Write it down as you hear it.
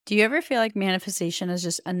Do you ever feel like manifestation is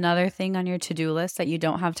just another thing on your to-do list that you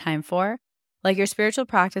don't have time for? Like your spiritual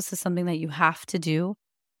practice is something that you have to do?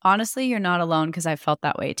 Honestly, you're not alone because I've felt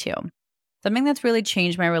that way too. Something that's really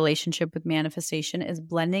changed my relationship with manifestation is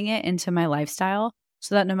blending it into my lifestyle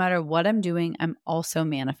so that no matter what I'm doing, I'm also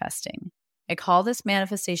manifesting. I call this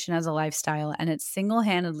manifestation as a lifestyle, and it's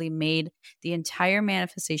single-handedly made the entire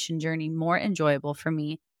manifestation journey more enjoyable for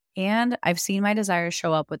me, and I've seen my desires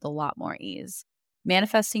show up with a lot more ease.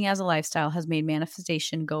 Manifesting as a lifestyle has made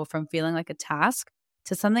manifestation go from feeling like a task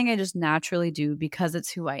to something I just naturally do because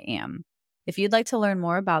it's who I am. If you'd like to learn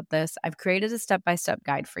more about this, I've created a step-by-step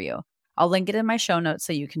guide for you. I'll link it in my show notes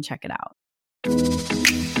so you can check it out.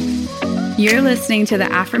 You're listening to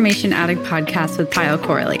the Affirmation Addict podcast with Payal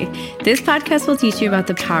Corley. This podcast will teach you about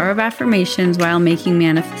the power of affirmations while making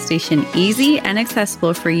manifestation easy and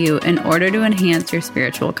accessible for you in order to enhance your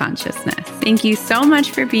spiritual consciousness. Thank you so much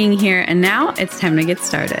for being here, and now it's time to get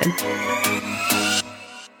started.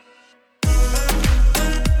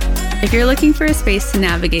 If you're looking for a space to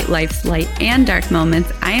navigate life's light and dark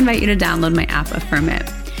moments, I invite you to download my app, Affirm It.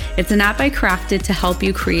 It's an app I crafted to help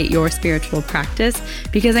you create your spiritual practice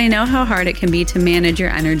because I know how hard it can be to manage your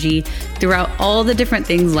energy throughout all the different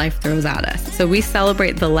things life throws at us. So we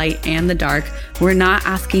celebrate the light and the dark. We're not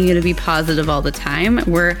asking you to be positive all the time.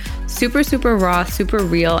 We're super, super raw, super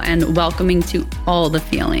real, and welcoming to all the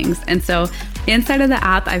feelings. And so inside of the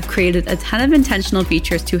app, I've created a ton of intentional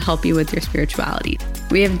features to help you with your spirituality.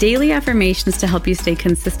 We have daily affirmations to help you stay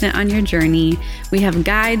consistent on your journey. We have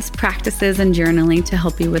guides, practices, and journaling to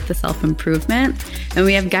help you with the self-improvement. And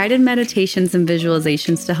we have guided meditations and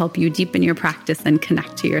visualizations to help you deepen your practice and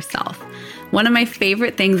connect to yourself. One of my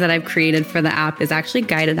favorite things that I've created for the app is actually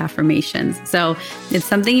guided affirmations. So it's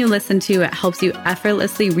something you listen to. It helps you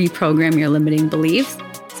effortlessly reprogram your limiting beliefs.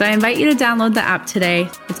 So I invite you to download the app today.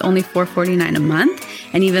 It's only $4.49 a month,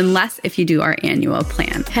 and even less if you do our annual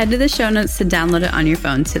plan. Head to the show notes to download it on your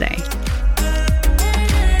phone today.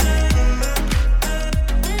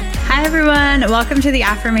 Hi, everyone. Welcome to the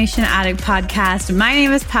Affirmation Addict podcast. My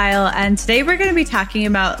name is Payal, and today we're going to be talking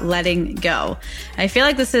about letting go. I feel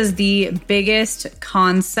like this is the biggest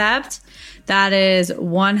concept that is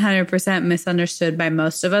 100% misunderstood by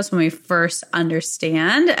most of us when we first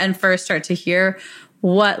understand and first start to hear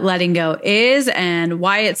what letting go is and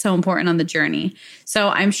why it's so important on the journey. So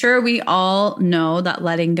I'm sure we all know that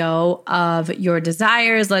letting go of your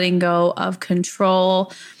desires, letting go of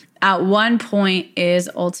control at one point is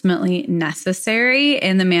ultimately necessary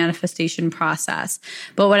in the manifestation process.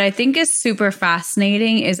 But what I think is super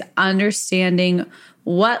fascinating is understanding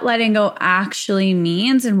what letting go actually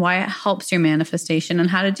means and why it helps your manifestation and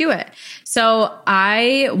how to do it. So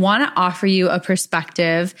I want to offer you a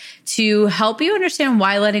perspective to help you understand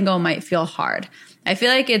why letting go might feel hard. I feel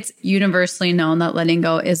like it's universally known that letting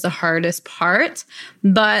go is the hardest part,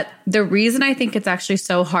 but the reason I think it's actually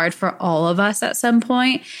so hard for all of us at some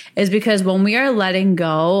point is because when we are letting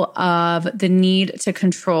go of the need to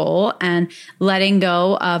control and letting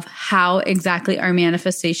go of how exactly our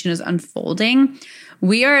manifestation is unfolding,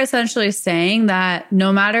 we are essentially saying that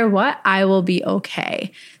no matter what, I will be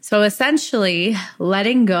okay. So essentially,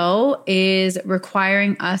 letting go is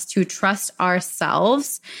requiring us to trust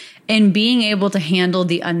ourselves in being able to handle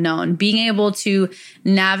the unknown, being able to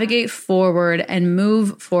navigate forward and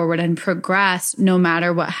move forward and progress no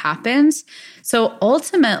matter what happens. So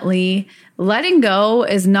ultimately, letting go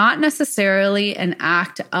is not necessarily an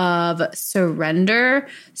act of surrender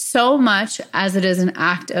so much as it is an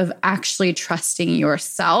act of actually trusting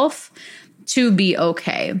yourself to be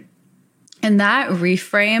okay. And that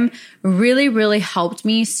reframe really, really helped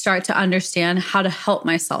me start to understand how to help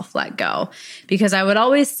myself let go. Because I would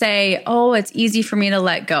always say, oh, it's easy for me to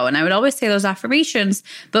let go. And I would always say those affirmations,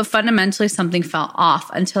 but fundamentally something fell off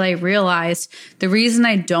until I realized the reason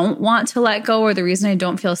I don't want to let go or the reason I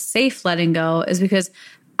don't feel safe letting go is because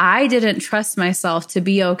I didn't trust myself to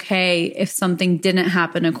be okay if something didn't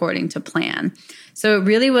happen according to plan. So it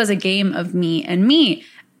really was a game of me and me,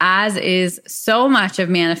 as is so much of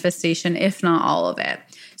manifestation, if not all of it.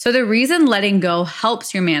 So the reason letting go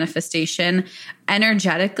helps your manifestation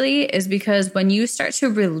energetically is because when you start to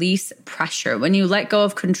release pressure, when you let go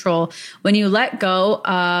of control, when you let go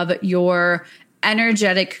of your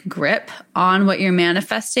energetic grip on what you're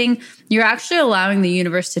manifesting, you're actually allowing the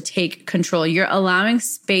universe to take control. You're allowing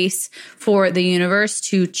space for the universe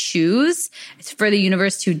to choose, for the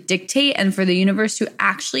universe to dictate, and for the universe to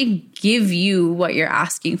actually give you what you're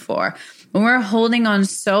asking for. when we're holding on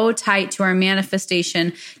so tight to our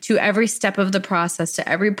manifestation, to every step of the process, to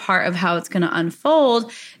every part of how it's going to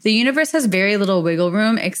unfold, the universe has very little wiggle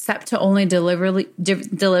room except to only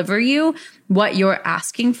deliver you what you're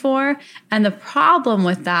asking for. And the problem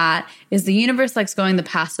with that is the universe likes going the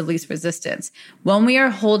path of least resistance. When we are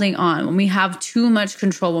holding on, when we have too much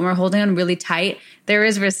control, when we're holding on really tight, there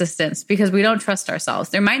is resistance because we don't trust ourselves.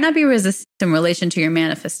 There might not be resistance in relation to your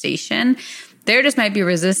manifestation. There just might be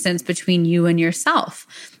resistance between you and yourself.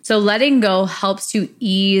 So letting go helps to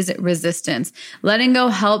ease resistance. Letting go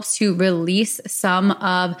helps to release some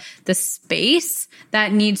of the space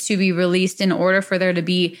that needs to be released in order for there to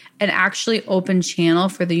be an actually open channel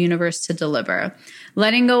for the universe to deliver.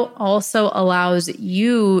 Letting go also allows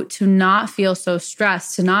you to not feel so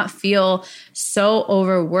stressed, to not feel so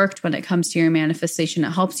overworked when it comes to your manifestation.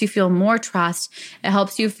 It helps you feel more trust. It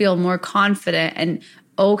helps you feel more confident and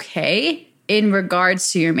okay in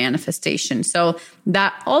regards to your manifestation. So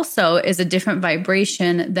that also is a different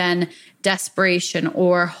vibration than desperation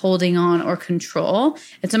or holding on or control.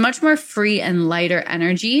 It's a much more free and lighter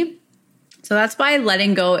energy. So that's why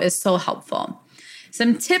letting go is so helpful.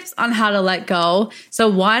 Some tips on how to let go. So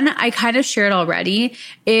one, I kind of shared already,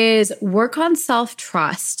 is work on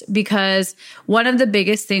self-trust, because one of the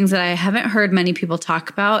biggest things that I haven't heard many people talk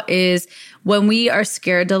about is when we are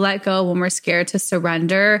scared to let go, when we're scared to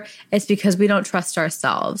surrender, it's because we don't trust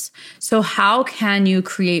ourselves. So how can you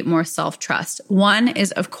create more self-trust? One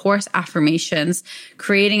is, of course, affirmations,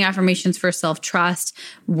 creating affirmations for self-trust,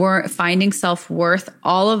 finding self-worth,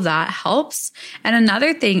 all of that helps. And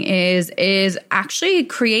another thing is actually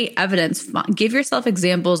create evidence. Give yourself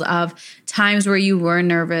examples of times where you were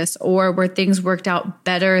nervous or where things worked out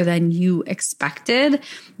better than you expected,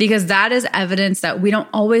 because that is evidence that we don't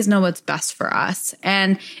always know what's best for us.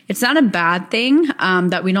 And it's not a bad thing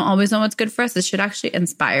that we don't always know what's good for us. It should actually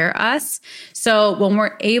inspire us. So when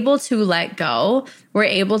we're able to let go, we're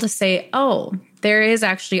able to say, oh, there is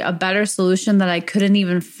actually a better solution that I couldn't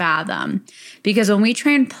even fathom. Because when we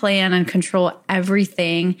try and plan and control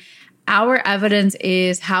everything, our evidence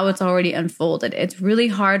is how it's already unfolded. It's really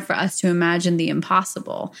hard for us to imagine the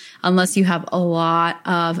impossible unless you have a lot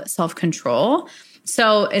of self-control.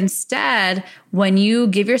 So instead, when you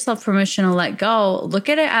give yourself permission to let go, look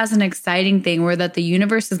at it as an exciting thing where that the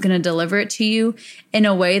universe is going to deliver it to you in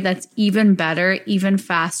a way that's even better, even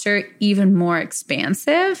faster, even more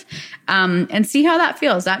expansive, and see how that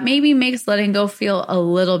feels. That maybe makes letting go feel a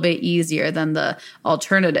little bit easier than the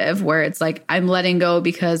alternative where it's like, I'm letting go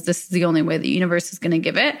because this is the only way the universe is going to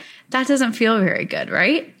give it. That doesn't feel very good,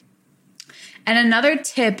 right? And another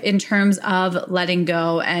tip in terms of letting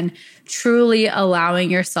go and truly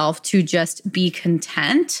allowing yourself to just be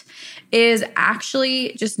content is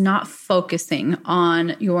actually just not focusing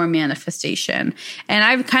on your manifestation. And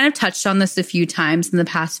I've kind of touched on this a few times in the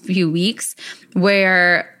past few weeks,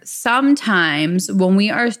 where sometimes when we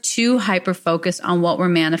are too hyper-focused on what we're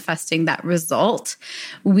manifesting, that result,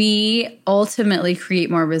 we ultimately create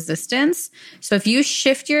more resistance. So if you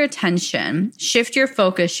shift your attention, shift your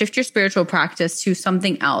focus, shift your spiritual practice to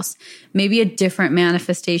something else, maybe a different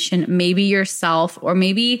manifestation, maybe yourself, or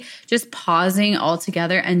maybe just pausing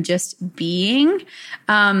altogether and just being,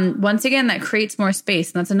 once again, that creates more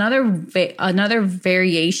space. And that's another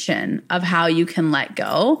variation of how you can let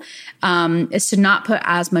go, is to not put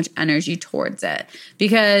as much energy towards it,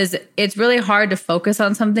 because it's really hard to focus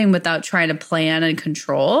on something without trying to plan and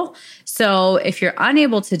control. So if you're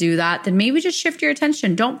unable to do that, then maybe just shift your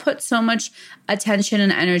attention. Don't put so much attention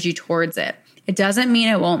and energy towards it. It doesn't mean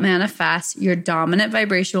it won't manifest. Your dominant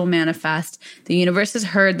vibration will manifest. The universe has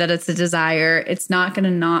heard that it's a desire. It's not going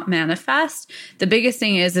to not manifest. The biggest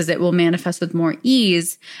thing is it will manifest with more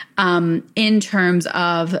ease, in terms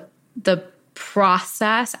of the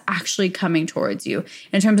process actually coming towards you.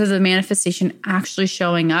 In terms of the manifestation actually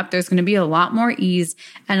showing up, there's going to be a lot more ease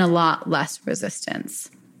and a lot less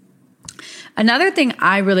resistance. Another thing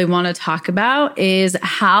I really want to talk about is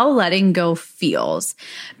how letting go feels,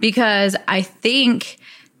 because I think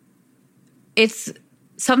it's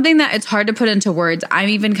something that it's hard to put into words. I'm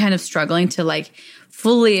even kind of struggling to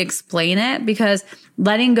fully explain it, because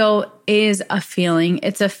letting go is a feeling.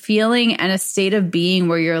 It's a feeling and a state of being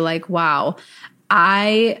where you're like, wow,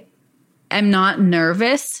 I am not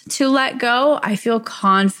nervous to let go. I feel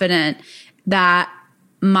confident that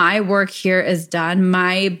my work here is done.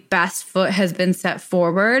 My best foot has been set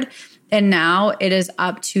forward. And now it is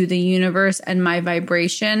up to the universe and my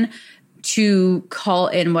vibration to call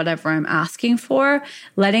in whatever I'm asking for.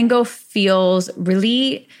 Letting go feels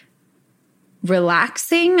really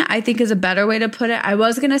relaxing, I think, is a better way to put it. I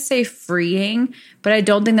was going to say freeing, but I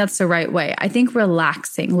don't think that's the right way. I think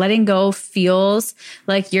relaxing, letting go feels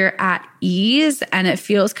like you're at ease and it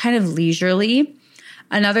feels kind of leisurely.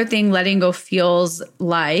 Another thing letting go feels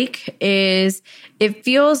like is it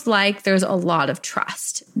feels like there's a lot of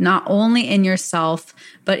trust, not only in yourself,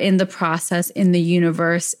 but in the process, in the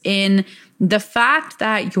universe, in the fact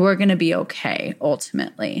that you're going to be okay,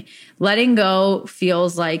 ultimately. Letting go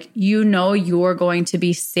feels like you know you're going to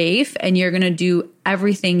be safe and you're going to do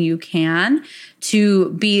everything you can to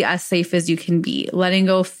be as safe as you can be. Letting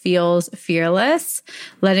go feels fearless.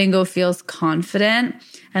 Letting go feels confident.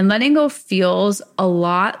 And letting go feels a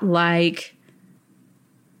lot like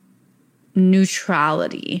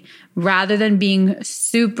neutrality rather than being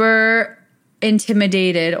super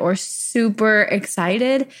intimidated or super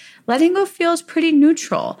excited. Letting go feels pretty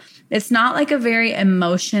neutral. It's not like a very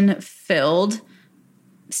emotion-filled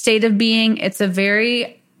state of being. It's a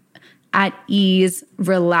very at ease,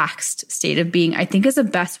 relaxed state of being, I think is the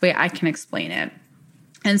best way I can explain it.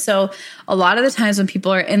 And so a lot of the times when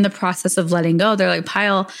people are in the process of letting go, they're like,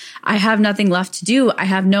 Pyle, I have nothing left to do. I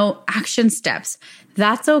have no action steps.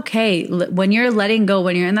 That's okay. When you're letting go,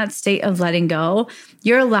 when you're in that state of letting go,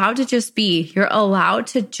 you're allowed to just be. You're allowed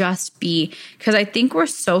to just be. Because I think we're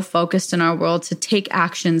so focused in our world to take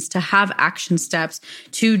actions, to have action steps,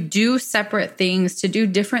 to do separate things, to do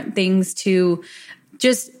different things, to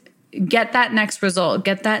just get that next result,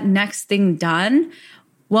 get that next thing done.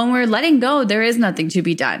 When we're letting go, there is nothing to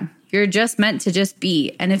be done. You're just meant to just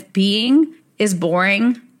be. And if being is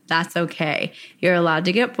boring, that's okay. You're allowed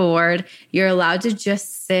to get bored. You're allowed to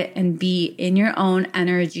just sit and be in your own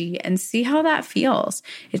energy and see how that feels.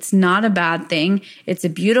 It's not a bad thing. It's a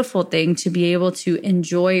beautiful thing to be able to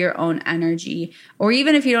enjoy your own energy. Or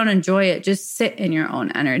even if you don't enjoy it, just sit in your own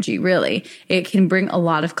energy, really. It can bring a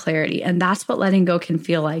lot of clarity. And that's what letting go can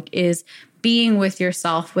feel like, is being with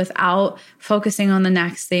yourself without focusing on the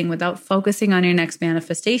next thing, without focusing on your next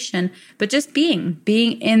manifestation, but just being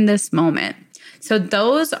in this moment. So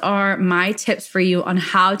those are my tips for you on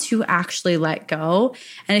how to actually let go.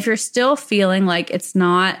 And if you're still feeling like it's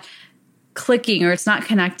not clicking or it's not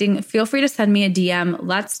connecting, feel free to send me a DM.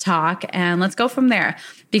 Let's talk and let's go from there.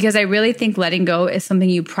 Because I really think letting go is something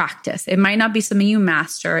you practice. It might not be something you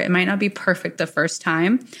master. It might not be perfect the first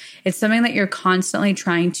time. It's something that you're constantly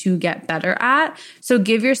trying to get better at. So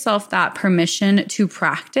give yourself that permission to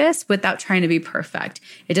practice without trying to be perfect.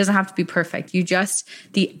 It doesn't have to be perfect.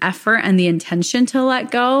 The effort and the intention to let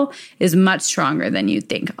go is much stronger than you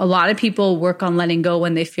think. A lot of people work on letting go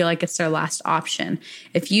when they feel like it's their last option.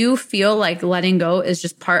 If you feel like letting go is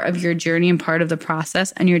just part of your journey and part of the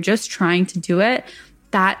process, and you're just trying to do it,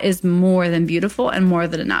 that is more than beautiful and more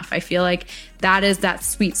than enough. I feel like that is that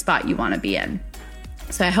sweet spot you want to be in.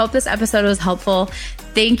 So I hope this episode was helpful.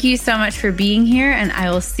 Thank you so much for being here, and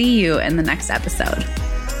I will see you in the next episode.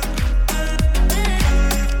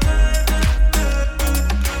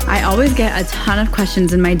 I always get a ton of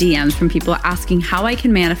questions in my DMs from people asking how I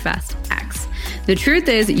can manifest X. The truth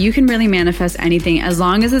is, you can really manifest anything as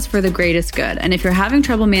long as it's for the greatest good. And if you're having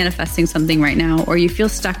trouble manifesting something right now, or you feel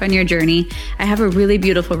stuck on your journey, I have a really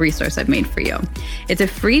beautiful resource I've made for you. It's a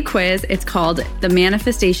free quiz. It's called the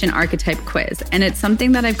Manifestation Archetype Quiz. And it's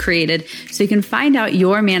something that I've created so you can find out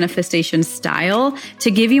your manifestation style to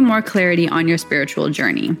give you more clarity on your spiritual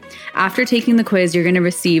journey. After taking the quiz, you're going to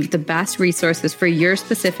receive the best resources for your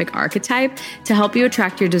specific archetype to help you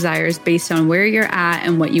attract your desires based on where you're at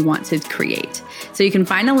and what you want to create. So you can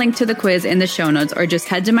find a link to the quiz in the show notes, or just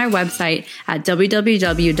head to my website at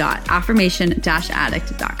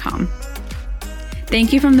www.affirmation-addict.com.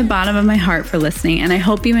 Thank you from the bottom of my heart for listening, and I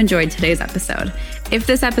hope you enjoyed today's episode. If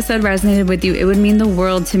this episode resonated with you, it would mean the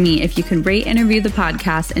world to me if you could rate and review the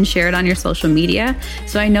podcast and share it on your social media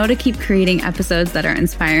so I know to keep creating episodes that are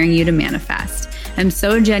inspiring you to manifest. I'm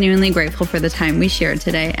so genuinely grateful for the time we shared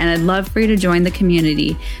today, and I'd love for you to join the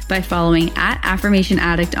community by following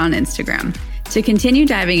 @AffirmationAddict on Instagram. To continue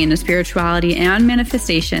diving into spirituality and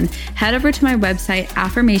manifestation, head over to my website,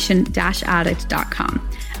 affirmation-addict.com.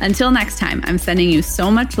 Until next time, I'm sending you so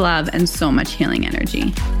much love and so much healing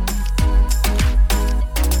energy.